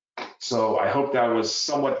 So I hope that was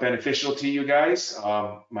somewhat beneficial to you guys.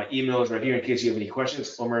 My email is right here in case you have any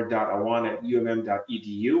questions,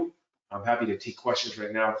 omer.awan@umm.edu. I'm happy to take questions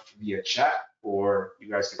right now via chat, or you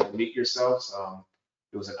guys can unmute yourselves.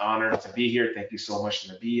 It was an honor to be here. Thank you so much,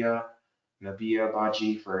 Nabia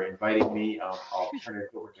Baji, for inviting me. I'll turn it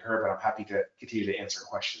over to her, but I'm happy to continue to answer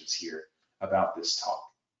questions here about this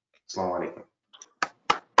talk. Assalamu alaikum.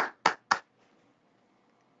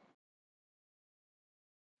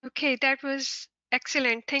 Okay, that was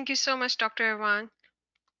excellent. Thank you so much, Dr. Awan.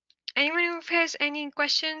 Anyone who has any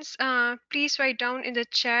questions, please write down in the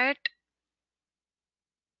chat.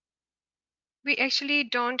 We actually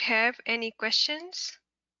don't have any questions.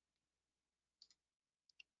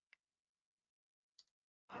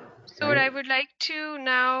 So what I would like to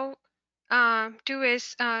now do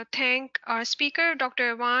is thank our speaker,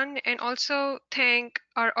 Dr. Awan, and also thank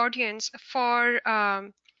our audience for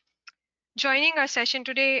joining our session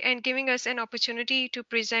today and giving us an opportunity to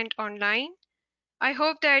present online. I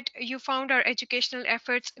hope that you found our educational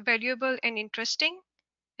efforts valuable and interesting.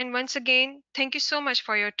 And once again, thank you so much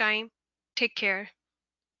for your time. Take care.